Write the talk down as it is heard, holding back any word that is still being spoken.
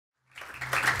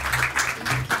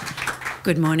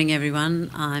Good morning,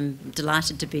 everyone. I'm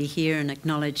delighted to be here and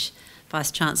acknowledge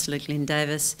Vice-Chancellor Glyn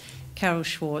Davis, Carol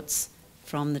Schwartz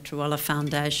from the Trawalla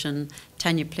Foundation,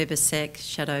 Tanya Plibersek,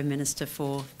 Shadow Minister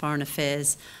for Foreign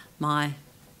Affairs, my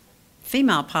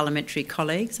female parliamentary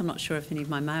colleagues. I'm not sure if any of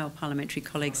my male parliamentary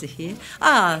colleagues are here.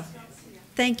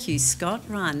 Thank you, Scott.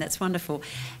 Ryan, that's wonderful.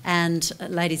 And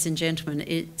ladies and gentlemen,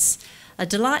 it's a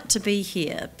delight to be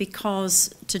here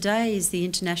because today is the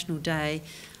International Day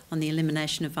on the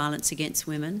Elimination of Violence Against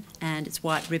Women, and it's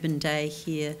White Ribbon Day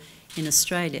here in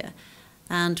Australia.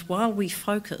 And while we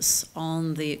focus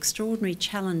on the extraordinary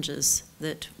challenges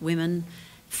that women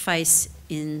face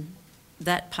in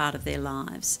that part of their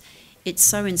lives, it's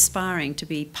so inspiring to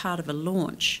be part of a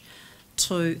launch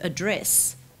to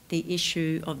address the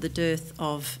issue of the dearth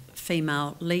of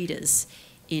female leaders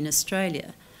in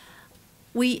Australia.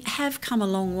 We have come a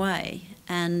long way,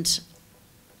 and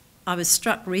I was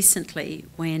struck recently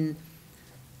when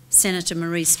Senator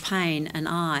Marise Payne and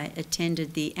I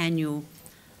attended the annual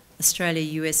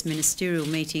Australia-US ministerial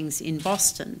meetings in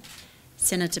Boston.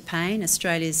 Senator Payne,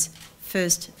 Australia's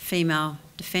first female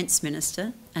Defence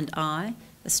Minister, and I,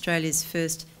 Australia's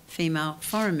first female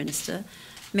Foreign Minister,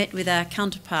 met with our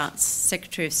counterparts,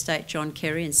 Secretary of State John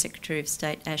Kerry and Secretary of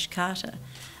State Ash Carter,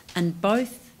 and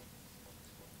both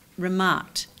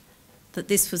remarked that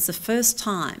this was the first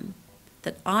time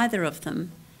that either of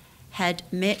them had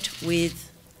met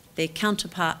with their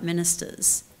counterpart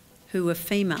ministers who were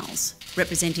females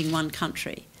representing one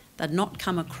country. They'd not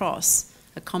come across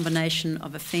a combination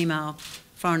of a female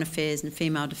Foreign Affairs and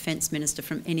female Defence Minister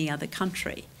from any other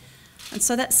country. And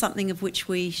so that's something of which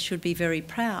we should be very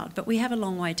proud, but we have a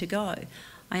long way to go.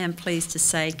 I am pleased to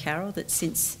say, Carol, that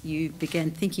since you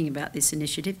began thinking about this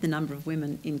initiative, the number of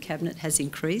women in Cabinet has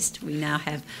increased. We now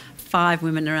have 5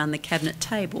 women around the Cabinet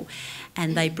table,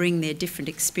 and they bring their different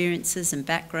experiences and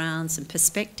backgrounds and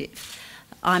perspective.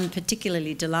 I'm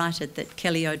particularly delighted that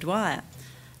Kelly O'Dwyer,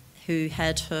 who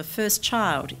had her first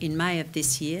child in May of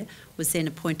this year, was then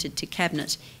appointed to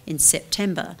Cabinet in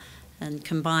September, and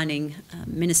combining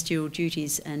ministerial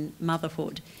duties and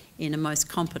motherhood in a most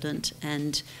competent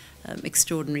and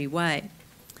extraordinary way.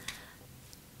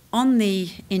 On the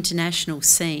international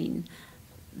scene,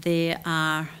 there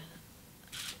are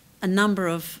a number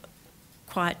of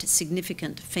quite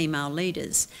significant female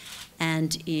leaders,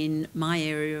 and in my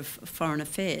area of foreign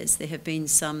affairs, there have been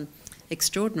some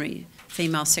extraordinary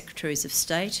female secretaries of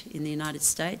state in the United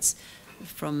States,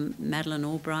 from Madeleine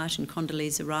Albright and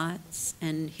Condoleezza Rice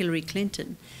and Hillary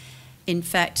Clinton. In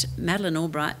fact, Madeleine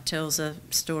Albright tells a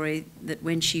story that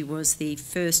when she was the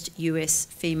first US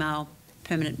female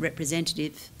permanent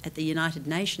representative at the United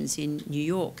Nations in New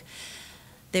York,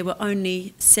 there were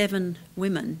only 7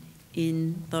 women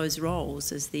in those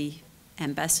roles as the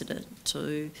ambassador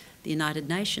to the United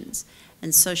Nations.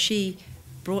 And so she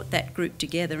brought that group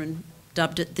together and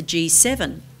dubbed it the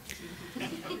G7.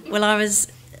 Well, I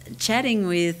was chatting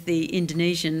with the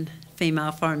Indonesian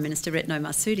female Foreign Minister Retno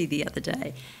Marsudi the other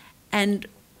day, and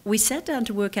we sat down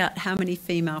to work out how many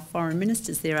female foreign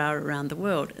ministers there are around the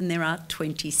world, and there are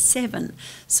 27.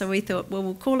 So we thought, well,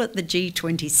 we'll call it the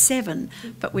G27,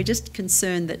 but we're just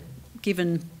concerned that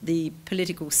given the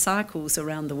political cycles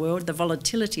around the world, the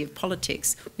volatility of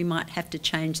politics, we might have to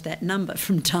change that number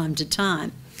from time to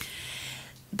time.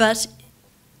 But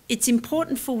it's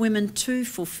important for women to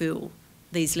fulfil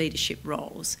these leadership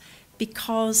roles,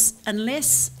 because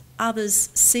unless others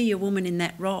see a woman in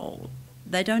that role,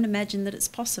 they don't imagine that it's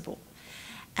possible.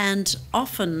 And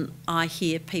often I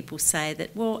hear people say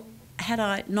that, well, had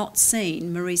I not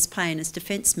seen Marise Payne as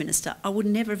Defence Minister, I would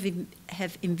never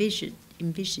have envisaged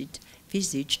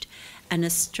an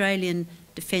Australian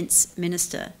Defence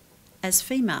Minister as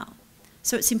female.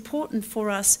 So it's important for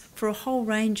us, for a whole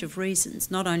range of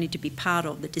reasons, not only to be part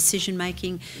of the decision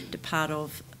making, to part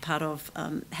of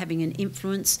having an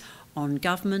influence on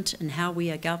government and how we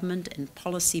are governed and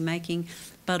policy making,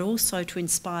 but also to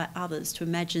inspire others to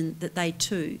imagine that they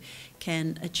too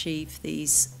can achieve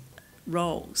these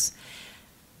roles.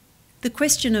 The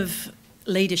question of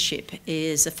leadership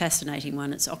is a fascinating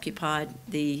one. It's occupied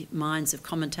the minds of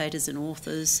commentators and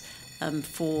authors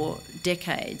for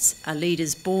decades. Are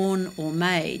leaders born or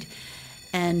made?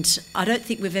 And I don't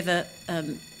think we've ever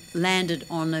landed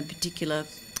on a particular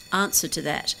answer to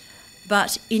that.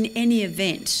 But in any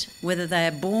event, whether they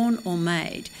are born or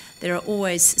made, there are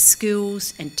always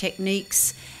skills and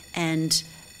techniques and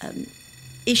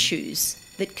issues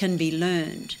that can be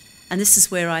learned. And this is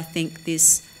where I think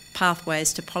this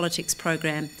Pathways to Politics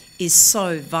program is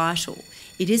so vital.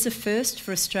 It is a first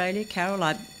for Australia. Carol,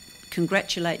 I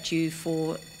congratulate you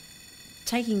for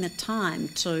taking the time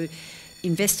to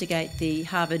investigate the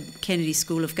Harvard Kennedy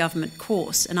School of Government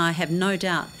course, and I have no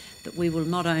doubt that we will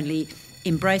not only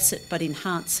embrace it but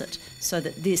enhance it so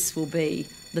that this will be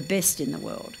the best in the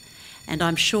world. And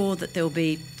I'm sure that there will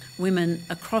be women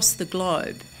across the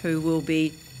globe who will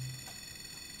be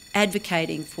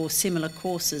advocating for similar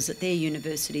courses at their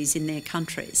universities in their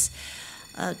countries.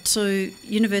 To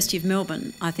University of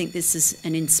Melbourne, I think this is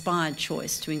an inspired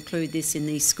choice to include this in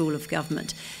the School of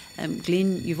Government.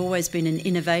 Glyn, you've always been an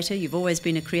innovator, you've always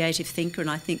been a creative thinker,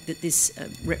 and I think that this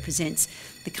represents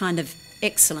the kind of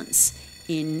excellence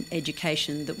in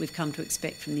education that we've come to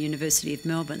expect from the University of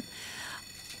Melbourne.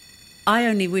 I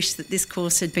only wish that this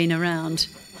course had been around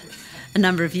a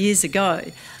number of years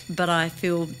ago, but I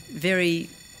feel very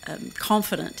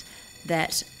confident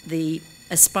that the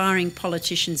aspiring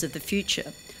politicians of the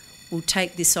future will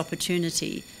take this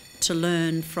opportunity to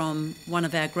learn from one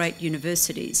of our great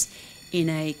universities in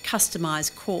a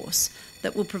customised course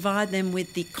that will provide them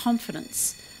with the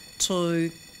confidence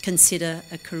to consider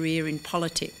a career in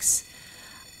politics.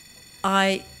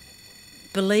 I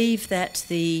believe that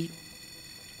the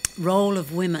role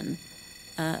of women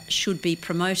should be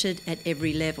promoted at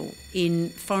every level. In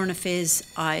foreign affairs,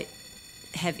 I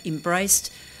have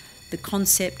embraced the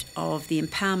concept of the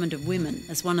empowerment of women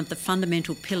as one of the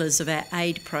fundamental pillars of our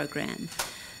aid program,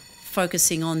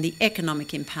 focusing on the economic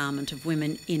empowerment of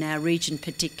women in our region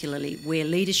particularly, where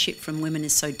leadership from women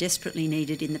is so desperately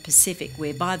needed in the Pacific,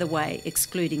 where, by the way,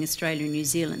 excluding Australia and New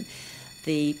Zealand,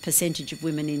 the percentage of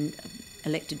women in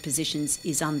elected positions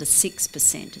is under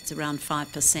 6%, it's around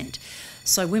 5%.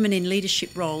 So women in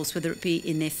leadership roles, whether it be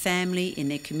in their family, in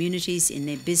their communities, in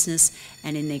their business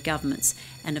and in their governments,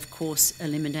 and of course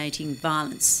eliminating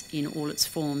violence in all its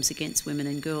forms against women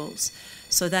and girls.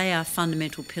 So they are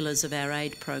fundamental pillars of our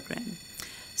aid program.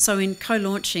 So in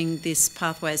co-launching this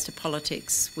Pathways to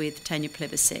Politics with Tanya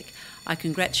Plibersek, I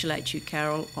congratulate you,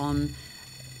 Carol, on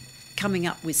coming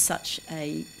up with such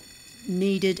a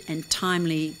needed and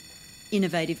timely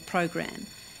innovative program,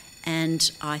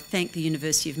 and I thank the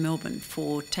University of Melbourne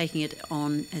for taking it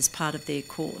on as part of their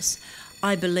course.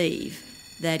 I believe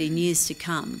that in years to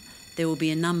come there will be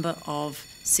a number of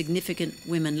significant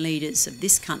women leaders of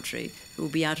this country who will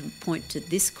be able to point to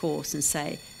this course and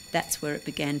say, that's where it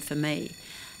began for me.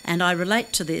 And I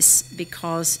relate to this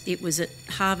because it was at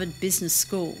Harvard Business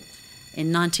School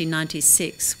in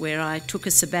 1996 where I took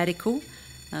a sabbatical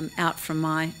out from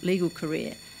my legal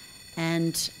career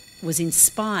and was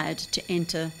inspired to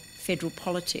enter federal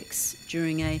politics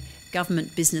during a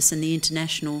government, business and the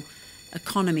international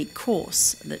economy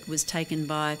course that was taken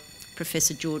by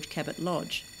Professor George Cabot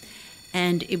Lodge.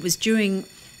 And it was during,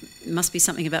 must be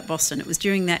something about Boston, it was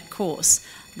during that course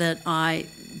that I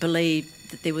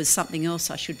believed that there was something else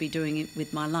I should be doing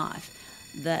with my life,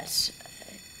 that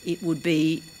it would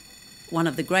be one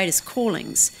of the greatest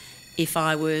callings if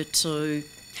I were to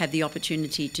have the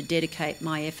opportunity to dedicate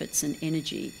my efforts and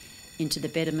energy into the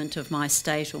betterment of my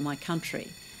state or my country.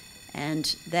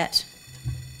 And that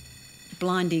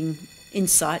blinding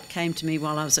insight came to me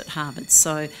while I was at Harvard.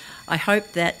 So I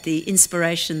hope that the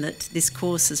inspiration that this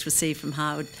course has received from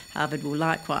Harvard will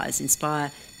likewise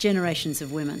inspire generations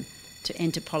of women to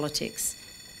enter politics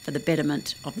for the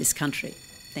betterment of this country.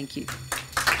 Thank you.